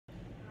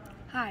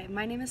Hi,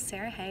 my name is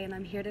Sarah Hay and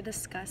I'm here to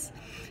discuss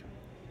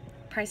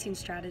pricing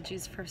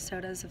strategies for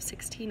sodas of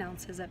 16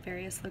 ounces at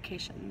various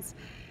locations,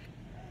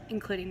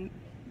 including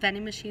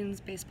vending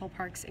machines, baseball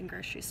parks, and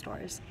grocery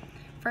stores.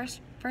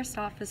 First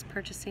off is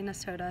purchasing a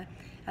soda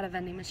at a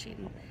vending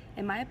machine.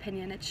 In my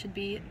opinion, it should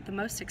be the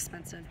most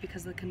expensive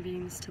because of the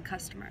convenience to the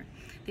customer.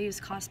 They use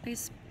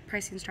cost-based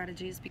pricing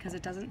strategies because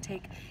it doesn't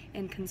take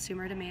in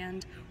consumer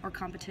demand or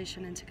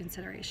competition into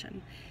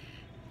consideration.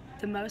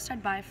 The most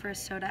I'd buy for a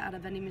soda at a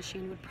vending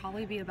machine would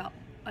probably be about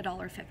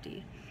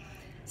 $1.50.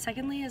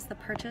 Secondly is the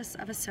purchase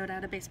of a soda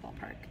at a baseball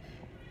park.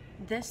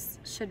 This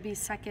should be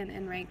second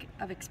in rank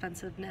of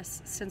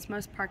expensiveness since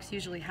most parks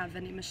usually have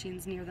vending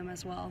machines near them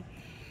as well,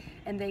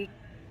 and they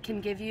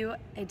can give you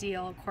a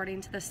deal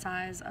according to the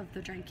size of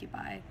the drink you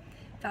buy.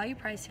 Value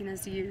pricing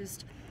is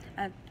used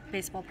at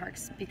baseball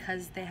parks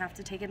because they have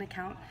to take into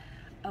account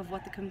of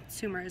what the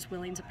consumer is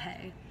willing to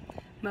pay.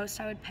 Most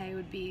I would pay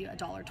would be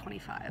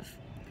 $1.25.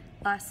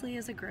 Lastly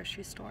is a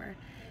grocery store.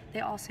 They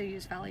also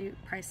use value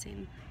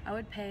pricing. I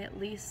would pay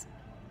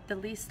the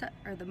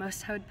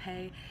most I would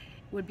pay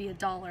would be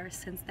 $1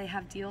 since they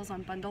have deals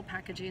on bundle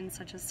packaging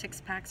such as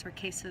 6-packs or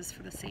cases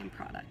for the same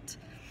product.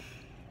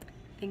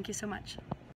 Thank you so much.